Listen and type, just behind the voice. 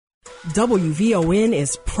WVON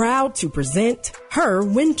is proud to present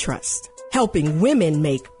HerWintrust, helping women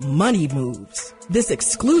make money moves. This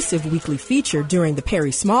exclusive weekly feature during the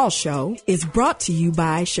Perry Small Show is brought to you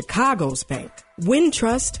by Chicago's Bank,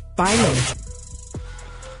 Wintrust Financial.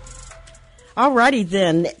 Alrighty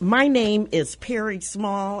then, my name is Perry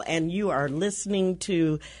Small, and you are listening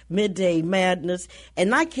to Midday Madness,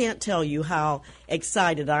 and I can't tell you how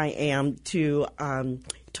excited I am to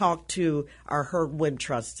talk to our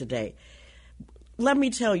HerWintrust today. Let me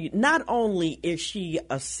tell you, not only is she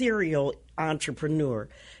a serial entrepreneur,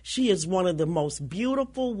 she is one of the most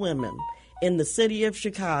beautiful women in the city of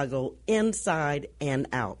Chicago, inside and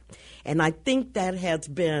out. And I think that has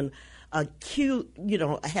been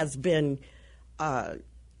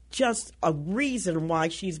just a reason why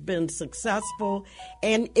she's been successful,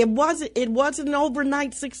 and it wasn't an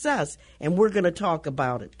overnight success, and we're going to talk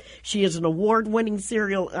about it. She is an award-winning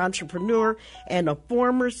serial entrepreneur and a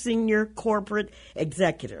former senior corporate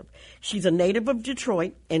executive. She's a native of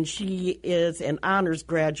Detroit, and she is an honors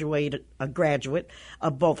graduate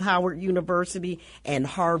of both Howard University and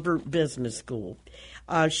Harvard Business School.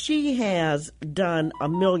 She has done a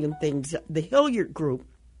million things. The Hilliard Group,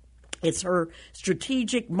 it's her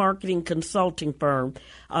strategic marketing consulting firm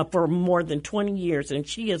for more than 20 years, and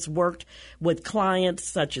she has worked with clients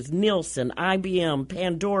such as Nielsen, IBM,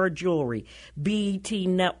 Pandora Jewelry, BET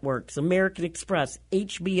Networks, American Express,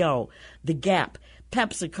 HBO, The Gap,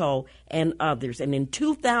 PepsiCo, and others. And in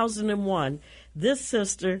 2001, this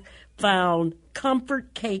sister found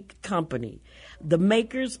Comfort Cake Company, the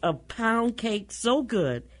makers of pound cake so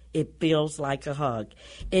good it feels like a hug.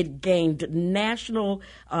 It gained national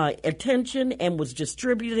attention and was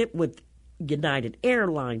distributed with United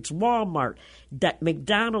Airlines, Walmart,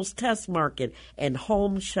 McDonald's Test Market, and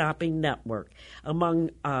Home Shopping Network. Among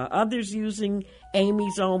others using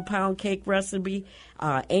Amy's own pound cake recipe,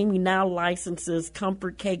 Amy now licenses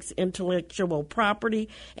Comfort Cake's intellectual property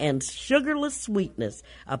and Sugarless Sweetness,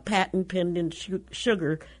 a patent-pending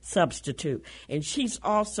sugar substitute. And she's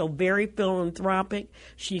also very philanthropic.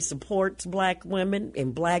 She supports black women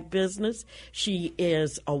in black business. She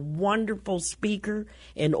is a wonderful speaker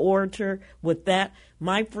and orator. With that,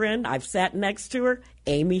 my friend, I've sat next to her,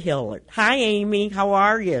 Amy Hilliard. Hi, Amy. How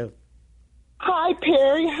are you? Hi,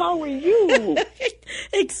 Perry. How are you?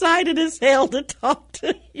 Excited as hell to talk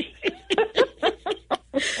to you.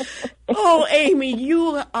 Oh, Amy,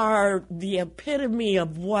 you are the epitome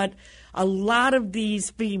of what a lot of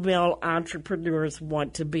these female entrepreneurs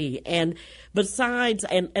want to be. And besides,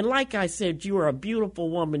 and like I said, you are a beautiful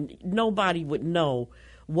woman. Nobody would know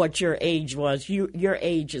what your age was. Your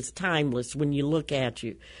age is timeless when you look at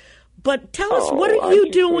you. But tell us, what are you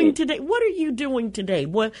doing today? What are you doing today?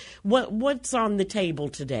 What's on the table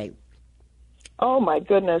today? Oh my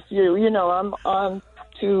goodness, you know, I'm on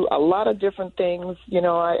to a lot of different things. You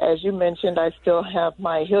know, as you mentioned, I still have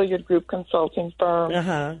my Hilliard Group consulting firm,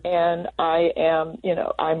 and I am,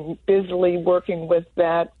 I'm busily working with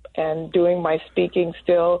that and doing my speaking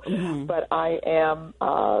still, but I am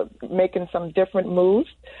making some different moves.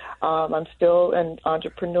 I'm still an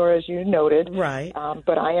entrepreneur, as you noted. Right.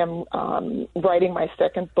 But I am writing my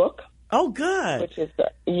second book. Oh, good. Which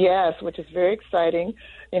is very exciting.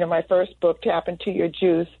 You know, my first book, Tap Into Your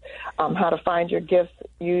Juice, How to Find Your Gifts,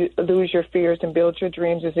 You Lose Your Fears, and Build Your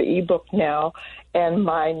Dreams, is an ebook now. And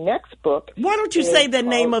my next book. Why don't you say the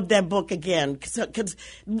name of that book again? Because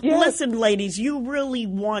listen, ladies, you really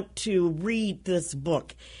want to read this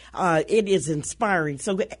book. It is inspiring.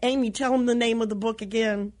 So, Amy, tell them the name of the book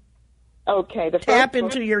again. Okay. Tap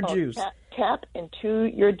Into Your Juice. Tap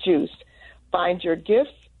Into Your Juice. Find Your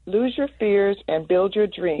Gifts, Lose Your Fears, and Build Your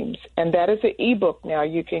Dreams. And that is an ebook now.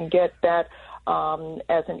 You can get that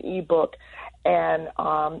as an ebook. And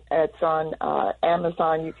it's on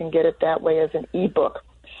Amazon. You can get it that way as an ebook.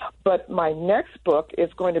 But my next book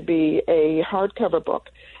is going to be a hardcover book.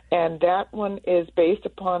 And that one is based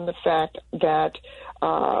upon the fact that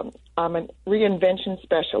I'm a reinvention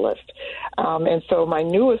specialist. And so my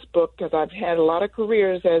newest book, because I've had a lot of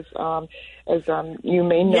careers, as you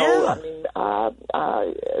may know,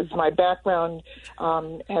 as my background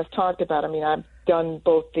has talked about, I've done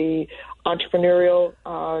both the entrepreneurial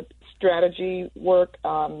strategy work,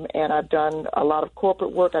 and I've done a lot of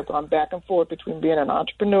corporate work. I've gone back and forth between being an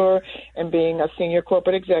entrepreneur and being a senior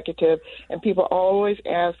corporate executive, and people always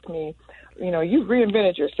ask me, you've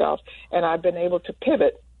reinvented yourself, and I've been able to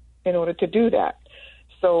pivot in order to do that.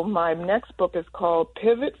 So my next book is called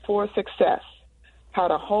Pivot for Success, How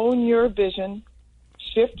to Hone Your Vision,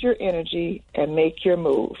 Shift Your Energy, and Make Your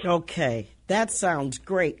Move. Okay, that sounds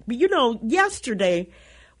great. But yesterday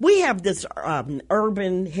we have this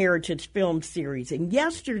urban heritage film series, and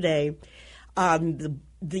yesterday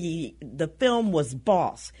the film was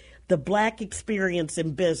Boss, the Black Experience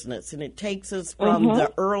in Business, and it takes us from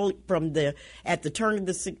at the turn of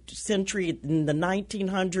the century in the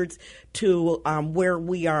 1900s to where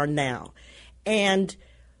we are now. And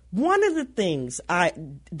one of the things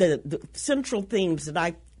the central themes that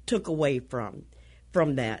I took away from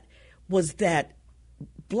that was that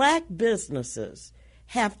Black businesses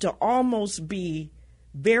have to almost be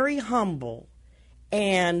very humble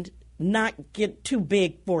and not get too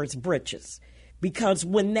big for its britches, because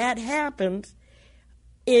when that happens,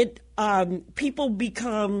 people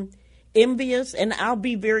become envious. And I'll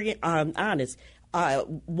be very honest.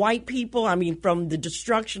 White people, I mean, from the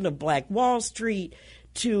destruction of Black Wall Street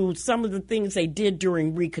to some of the things they did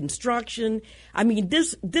during Reconstruction. I mean,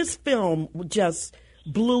 this film just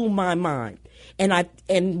blew my mind.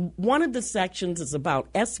 And one of the sections is about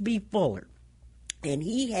S.B. Fuller, and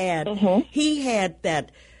he had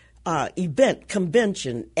that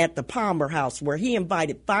convention at the Palmer House where he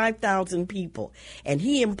invited 5,000 people, and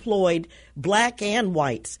he employed Black and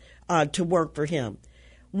whites to work for him.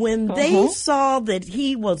 When they saw that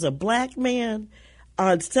he was a Black man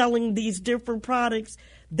selling these different products,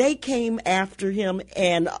 they came after him,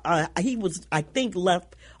 and he was, I think,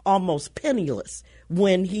 left almost penniless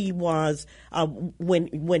when he was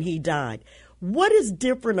when he died. What is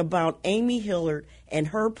different about Amy Hillard and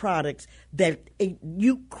her products that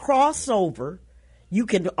you cross over? You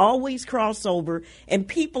can always cross over, and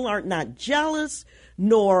people are not jealous,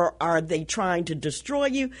 nor are they trying to destroy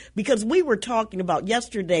you. Because we were talking about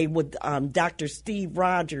yesterday with Dr. Steve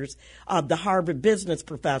Rogers, the Harvard business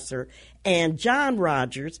professor, and John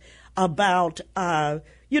Rogers about,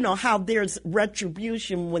 how there's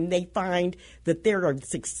retribution when they find that there are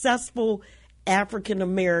successful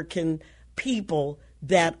African-American people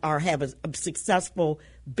that are having successful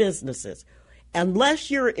businesses. Unless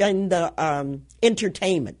you're in the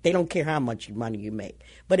entertainment, they don't care how much money you make.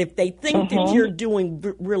 But if they think that you're doing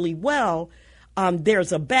really well,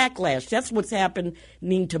 there's a backlash. That's what's happening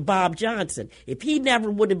to Bob Johnson. If he never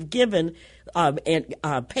would have given and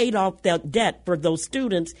paid off that debt for those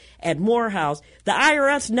students at Morehouse, the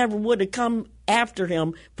IRS never would have come after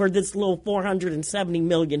him for this little $470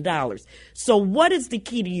 million. So what is the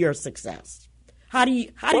key to your success? How do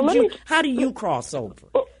you cross over?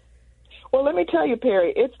 Well, let me tell you,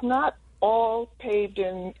 Perry, it's not all paved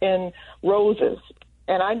in roses.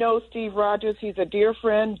 And I know Steve Rogers; he's a dear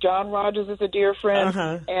friend. John Rogers is a dear friend.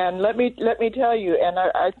 And let me tell you, and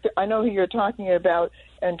I know who you're talking about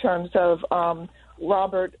in terms of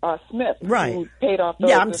Robert Smith, right? Who paid off.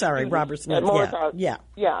 Robert Smith.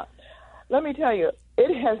 Yeah. Let me tell you,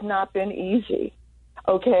 it has not been easy.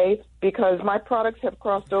 Okay, because my products have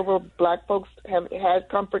crossed over. Black folks have had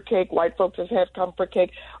comfort cake. White folks have had comfort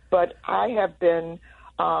cake. But I have been,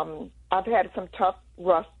 I've had some tough,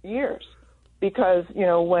 rough years because,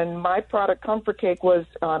 when my product Comfort Cake was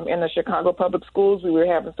in the Chicago public schools, we were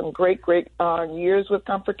having some great years with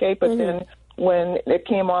Comfort Cake. But then when it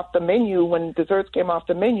came off the menu, when desserts came off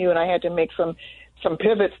the menu, and I had to make some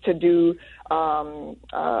pivots to do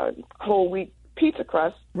whole wheat pizza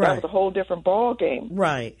crust, that was a whole different ball game.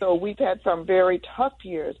 Right. So we've had some very tough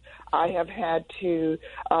years. I have had to,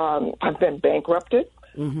 I've been bankrupted.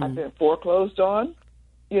 I've been foreclosed on.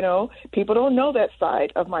 People don't know that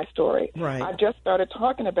side of my story. Right. I just started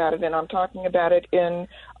talking about it, and I'm talking about it in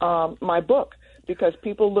my book because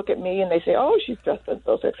people look at me and they say, oh, she's just been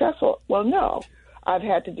so successful. Well, no. I've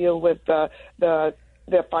had to deal with the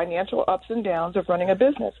financial ups and downs of running a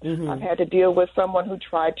business. I've had to deal with someone who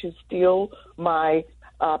tried to steal my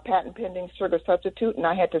patent-pending sugar substitute, and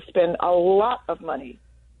I had to spend a lot of money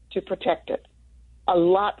to protect it. A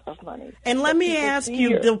lot of money. And let me ask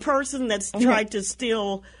you, the person that's tried to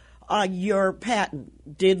steal your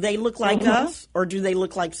patent, did they look like us or do they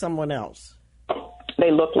look like someone else?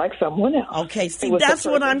 They look like someone else. Okay, see, that's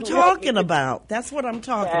what I'm talking about. That's what I'm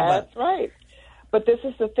talking about. That's right. But this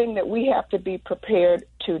is the thing that we have to be prepared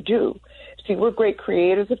to do. See, we're great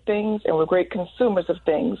creators of things and we're great consumers of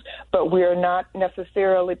things, but we're not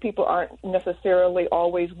necessarily, people aren't necessarily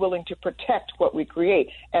always willing to protect what we create.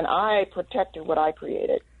 And I protected what I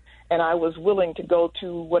created. And I was willing to go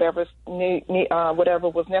to whatever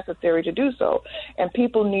was necessary to do so. And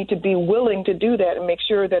people need to be willing to do that and make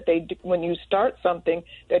sure that when you start something,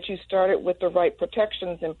 that you start it with the right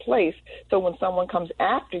protections in place. So when someone comes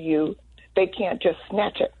after you, they can't just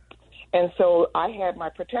snatch it. And so I had my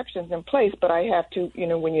protections in place, but I have to,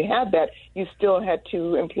 when you had that, you still had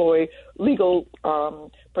to employ legal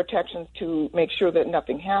protections to make sure that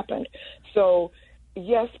nothing happened. So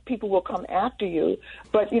yes, people will come after you,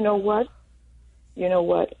 but you know what?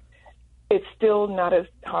 It's still not as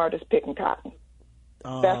hard as picking cotton.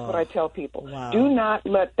 That's what I tell people. Wow. Do not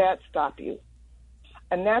let that stop you.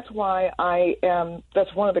 And that's why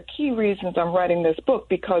that's one of the key reasons I'm writing this book,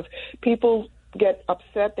 because people get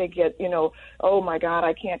upset. They get, oh my God,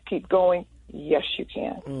 I can't keep going. Yes, you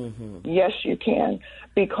can. Mm-hmm. Yes, you can.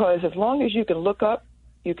 Because as long as you can look up,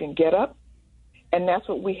 you can get up. And that's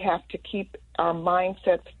what we have to keep our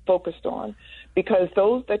mindsets focused on. Because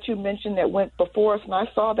those that you mentioned that went before us, and I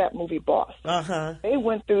saw that movie Boss, they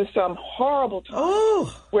went through some horrible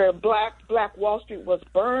times where Black Wall Street was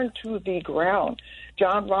burned to the ground.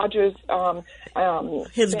 John Rogers,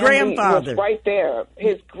 his grandfather was right there.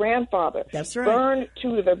 His grandfather, that's right, burned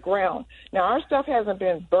to the ground. Now our stuff hasn't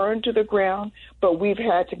been burned to the ground, but we've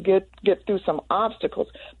had to get through some obstacles.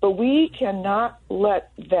 But we cannot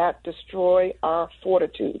let that destroy our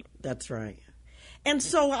fortitude. That's right. And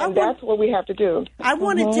so that's what we have to do. I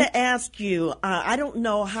wanted to ask you, I don't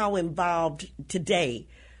know how involved today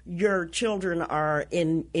your children are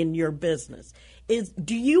in your business.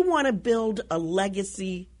 Do you want to build a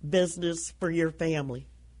legacy business for your family?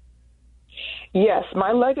 Yes,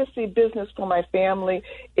 my legacy business for my family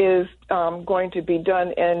is going to be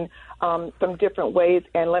done in some different ways.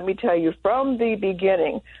 And let me tell you, from the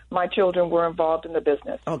beginning, my children were involved in the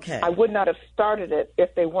business. Okay. I would not have started it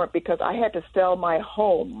if they weren't, because I had to sell my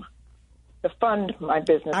home to fund my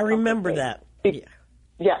business. I remember that.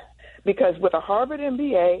 Yeah, because with a Harvard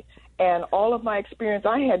MBA and all of my experience,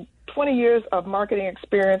 I had 20 years of marketing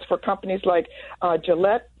experience for companies like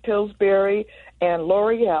Gillette, Pillsbury, and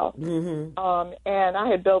L'Oreal. Mm-hmm. And I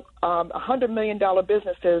had built $100 million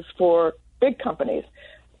businesses for big companies.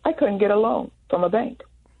 I couldn't get a loan from a bank.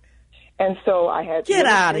 And so I had Get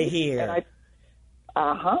out of here. And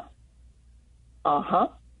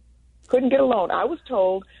couldn't get a loan. I was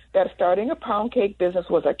told that starting a pound cake business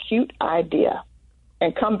was a cute idea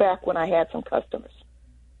and come back when I had some customers.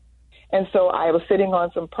 And so I was sitting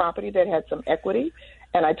on some property that had some equity,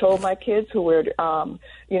 and I told my kids, who were,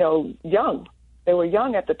 young. They were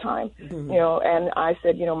young at the time, and I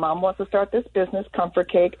said, Mom wants to start this business,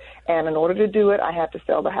 Comfort Cake, and in order to do it, I have to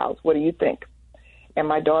sell the house. What do you think? And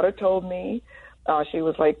my daughter told me, she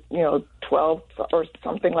was like, 12 or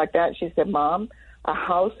something like that. She said, Mom, a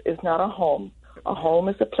house is not a home. A home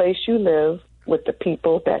is a place you live with the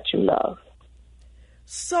people that you love.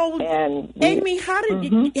 So, Amy, how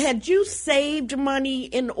did had you saved money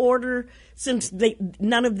in order, since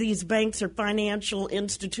none of these banks or financial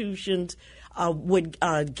institutions would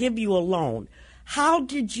give you a loan? How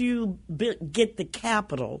did you get the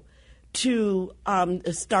capital to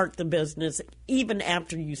start the business, even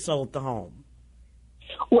after you sold the home?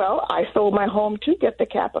 Well, I sold my home to get the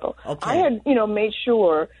capital. Okay. I had, made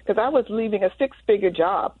sure, because I was leaving a six-figure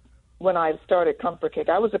job when I started Comfort Cake.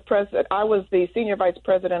 I was the senior vice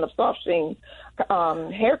president of Soft Sheen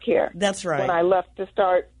Hair Care. That's right. When I left to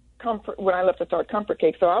start Comfort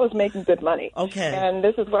Cake, so I was making good money. Okay. And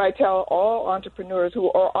this is what I tell all entrepreneurs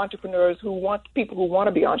who want people who want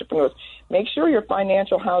to be entrepreneurs: make sure your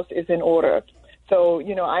financial house is in order. So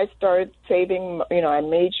I started saving. I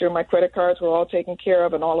made sure my credit cards were all taken care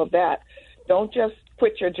of and all of that. Don't just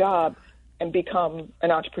quit your job and become an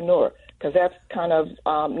entrepreneur, because that's kind of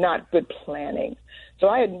not good planning. So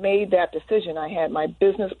I had made that decision. I had my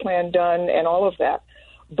business plan done and all of that.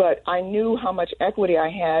 But I knew how much equity I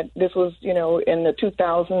had. This was, in the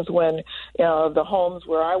 2000s when the homes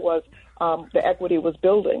where I was, the equity was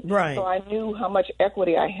building. Right. So I knew how much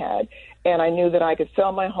equity I had, and I knew that I could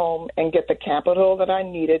sell my home and get the capital that I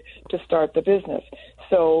needed to start the business.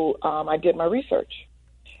 So I did my research.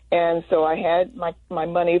 And so I had my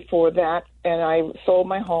money for that, and I sold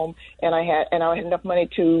my home, and I had enough money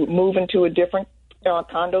to move into a different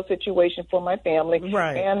condo situation for my family,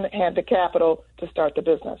 right, and had the capital to start the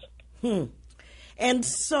business. And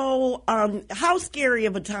so how scary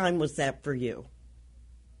of a time was that for you?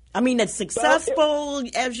 I mean, as successful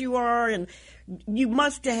as you are, and you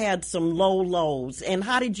must have had some low lows. And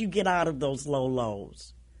how did you get out of those low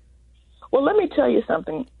lows? Well, let me tell you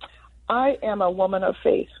something. I am a woman of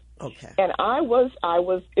faith. Okay. And it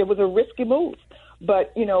was a risky move.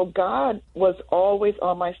 But, God was always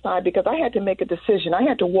on my side, because I had to make a decision. I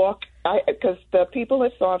had to because the people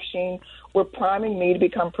at Soft Sheen were priming me to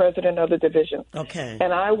become president of the division. Okay.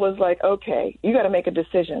 And I was like, okay, you got to make a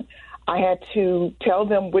decision. I had to tell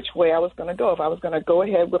them which way I was going to go, if I was going to go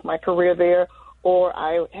ahead with my career there, or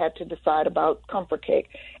I had to decide about Comfort Cake.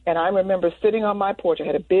 And I remember sitting on my porch. I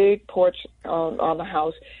had a big porch on the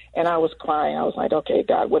house, and I was crying. I was like, okay,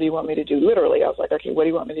 God, what do you want me to do? Literally, I was like, okay, what do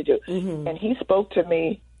you want me to do? Mm-hmm. And he spoke to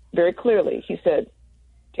me very clearly. He said,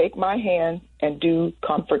 take my hand and do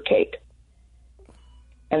comfort cake.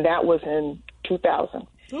 And that was in 2000.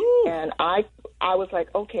 Ooh. And I was like,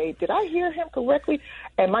 okay, did I hear him correctly?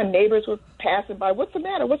 And my neighbors were passing by. What's the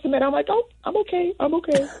matter? What's the matter? I'm like, oh, I'm okay. I'm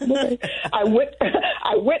okay. I'm okay. I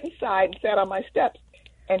went inside and sat on my steps.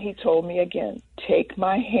 And he told me again, take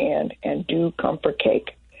my hand and do comfort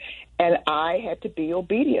cake. And I had to be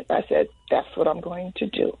obedient. I said, that's what I'm going to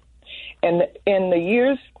do. And in the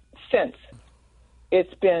years since,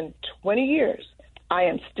 it's been 20 years, I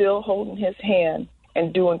am still holding his hand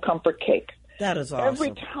and doing comfort cake. That is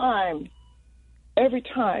awesome. Every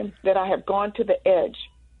time that I have gone to the edge,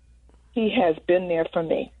 he has been there for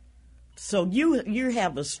me. So you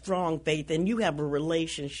have a strong faith, and you have a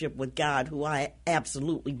relationship with God, who I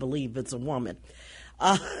absolutely believe is a woman.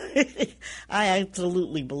 I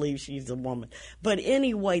absolutely believe she's a woman. But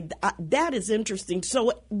anyway, that is interesting.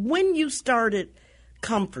 So when you started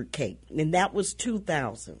Comfort Cake, and that was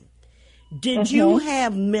 2000, did you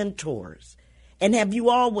have mentors? And have you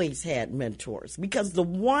always had mentors? Because the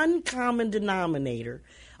one common denominator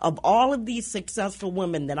of all of these successful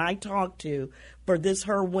women that I talked to for this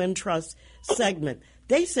HerWintrust segment,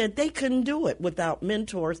 they said they couldn't do it without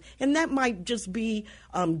mentors. And that might just be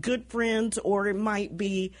good friends, or it might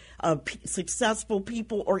be successful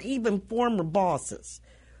people, or even former bosses.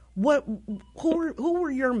 Who were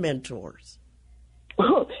your mentors?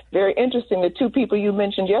 Very interesting. The two people you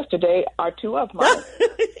mentioned yesterday are two of mine.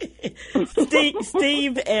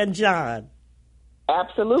 Steve and John.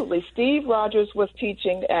 Absolutely. Steve Rogers was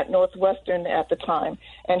teaching at Northwestern at the time,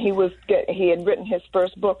 and he had written his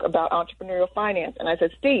first book about entrepreneurial finance. And I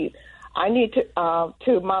said, Steve, I need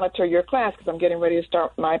to monitor your class because I'm getting ready to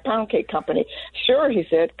start my pound cake company. Sure, he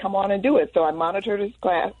said, come on and do it. So I monitored his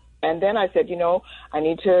class, and then I said, I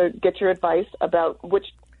need to get your advice about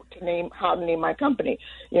how to name my company.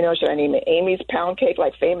 Should I name it Amy's Pound Cake,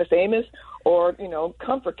 like Famous Amos, or,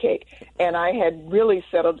 Comfort Cake? And I had really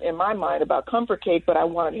settled in my mind about Comfort Cake, but I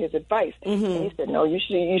wanted his advice. Mm-hmm. And he said, no, you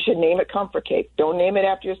should name it Comfort Cake. Don't name it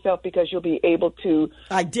after yourself, because you'll be able to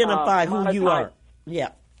identify who you are. Yeah.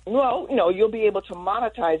 Well, you'll be able to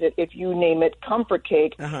monetize it if you name it Comfort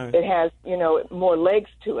Cake. It has, more legs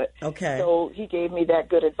to it. Okay. So he gave me that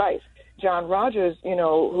good advice. John Rogers,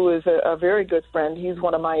 who is a very good friend, he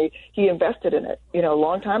invested in it, a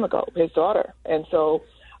long time ago, his daughter. And so,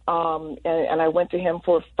 and I went to him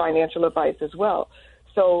for financial advice as well.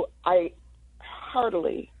 So I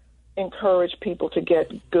heartily encourage people to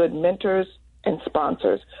get good mentors and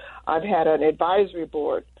sponsors. I've had an advisory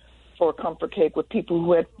board for Comfort Cake with people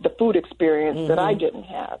who had the food experience that I didn't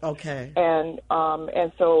have. Okay. And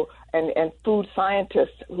food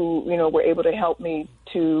scientists who, were able to help me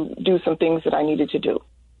to do some things that I needed to do.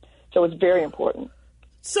 So it's very important.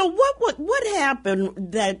 So what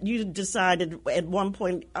happened that you decided at one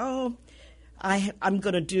point, I'm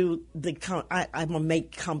going to do I'm going to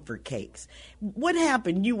make comfort cakes? What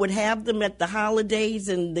happened? You would have them at the holidays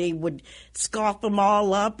and they would scoff them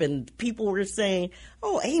all up, and people were saying,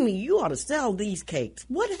 oh, Amy, you ought to sell these cakes.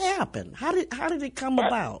 What happened? How did it come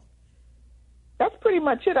about? That's pretty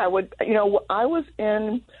much it. I was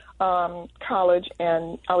in college,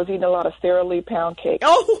 and I was eating a lot of Sara Lee pound cake.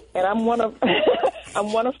 Oh, and I'm one of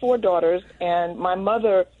I'm one of four daughters, and my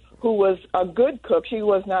mother, who was a good cook, she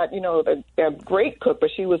was not a great cook, but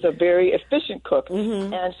she was a very efficient cook,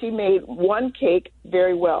 and she made one cake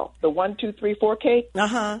very well, the 1, 2, 3, 4 cake,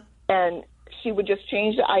 and she would just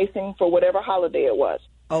change the icing for whatever holiday it was.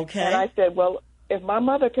 Okay, and I said, well, if my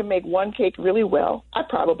mother can make one cake really well, I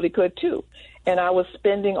probably could too. And I was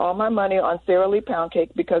spending all my money on Sara Lee pound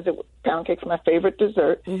cake because pound cake's my favorite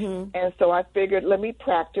dessert. And so I figured, let me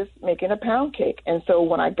practice making a pound cake. And so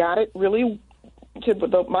when I got it really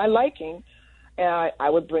to my liking, I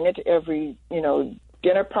would bring it to every,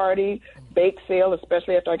 dinner party, bake sale,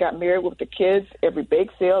 especially after I got married with the kids, every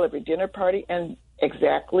bake sale, every dinner party. And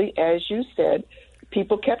exactly as you said,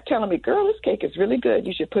 people kept telling me, girl, this cake is really good.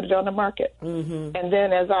 You should put it on the market. And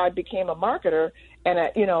then as I became a marketer, and,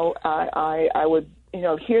 I would,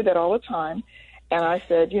 hear that all the time. And I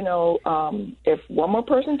said, if one more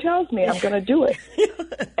person tells me, I'm going to do it.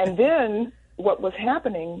 And then what was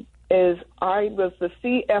happening is I was the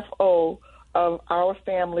CFO of our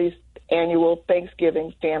family's annual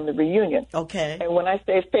Thanksgiving family reunion. Okay. And when I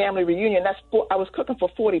say family reunion, I was cooking for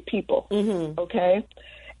 40 people. Okay.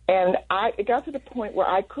 And it got to the point where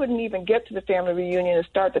I couldn't even get to the family reunion and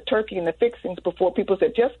start the turkey and the fixings before people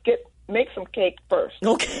said, just make some cake first.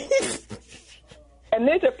 Okay. And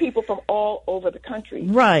these are people from all over the country.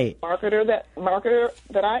 Right. Marketer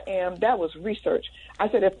that I am, that was research. I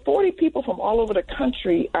said, if 40 people from all over the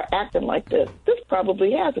country are acting like this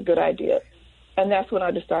probably has a good idea. And that's when I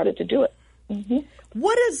decided to do it. Mm-hmm.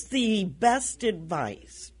 What is the best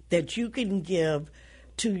advice that you can give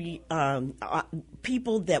to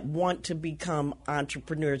people that want to become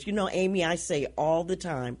entrepreneurs? You know, Amy, I say all the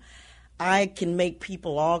time, I can make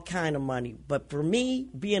people all kind of money, but for me,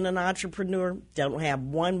 being an entrepreneur, don't have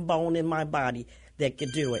one bone in my body that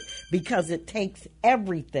could do it, because it takes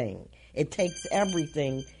everything. It takes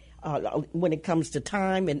everything when it comes to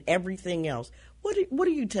time and everything else. What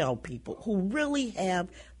do you tell people who really have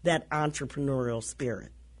that entrepreneurial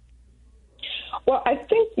spirit? Well, I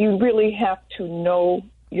think you really have to know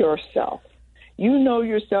yourself. You know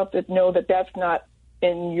yourself to know that that's not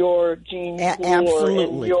in your genes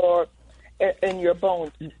absolutely. or in your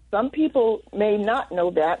bones. Some people may not know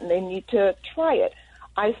that, and they need to try it.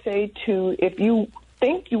 I say if you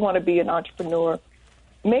think you want to be an entrepreneur,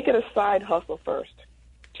 make it a side hustle first.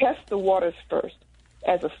 Test the waters first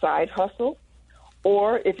as a side hustle.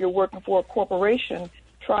 Or if you're working for a corporation,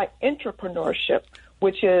 try entrepreneurship,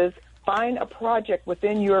 which is find a project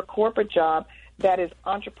within your corporate job that is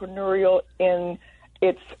entrepreneurial in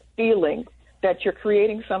its feeling, that you're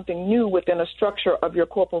creating something new within a structure of your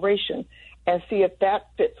corporation, and see if that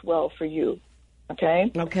fits well for you.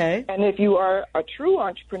 Okay? Okay. And if you are a true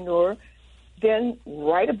entrepreneur, then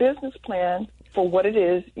write a business plan for what it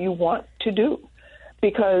is you want to do,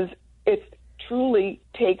 because it truly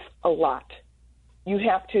takes a lot. You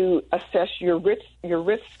have to assess your risk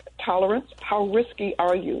tolerance. How risky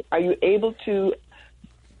are you? Are you able to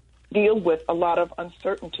deal with a lot of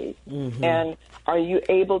uncertainty? Mm-hmm. And are you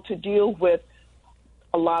able to deal with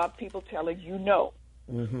a lot of people telling you no?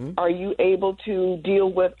 Mm-hmm. Are you able to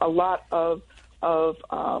deal with a lot of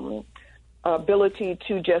ability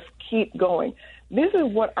to just keep going? This is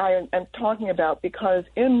what I am talking about, because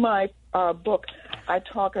in my book I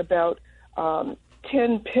talk about 10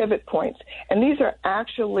 pivot points. And these are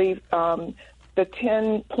actually the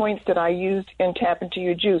 10 points that I used in Tap Into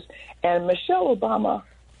Your Juice. And Michelle Obama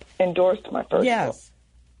endorsed my first book.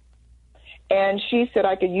 And she said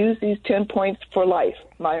I could use these 10 points for life,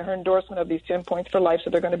 her endorsement of these 10 points for life, so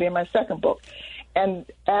they're going to be in my second book. And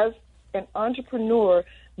as an entrepreneur,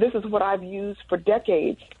 this is what I've used for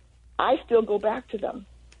decades. I still go back to them.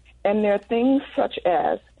 And there are things such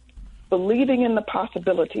as believing in the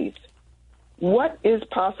possibilities. What is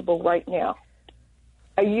possible right now,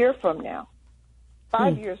 a year from now,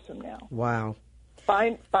 5 years from now? Wow.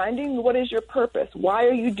 Finding what is your purpose. Why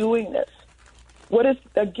are you doing this? What is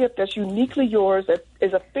a gift that's uniquely yours, that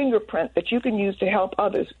is a fingerprint that you can use to help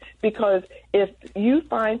others? Because if you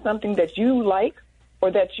find something that you like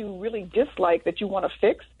or that you really dislike that you want to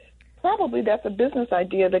fix, probably that's a business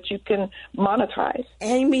idea that you can monetize.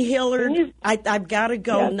 Amy Hilliard, I've got to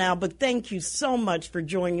go now, but thank you so much for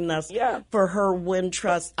joining us for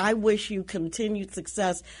HerWintrust. I wish you continued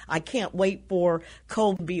success. I can't wait for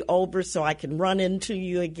COVID to be over so I can run into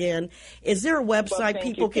you again. Is there a website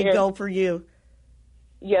people can go for you?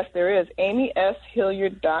 Yes, there is.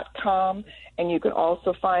 AmySHilliard.com. And you can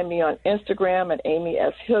also find me on Instagram at Amy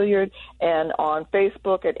S. Hilliard and on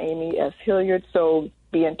Facebook at Amy S. Hilliard. So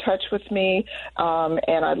be in touch with me,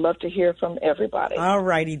 and I'd love to hear from everybody. All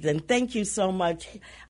righty then. Thank you so much.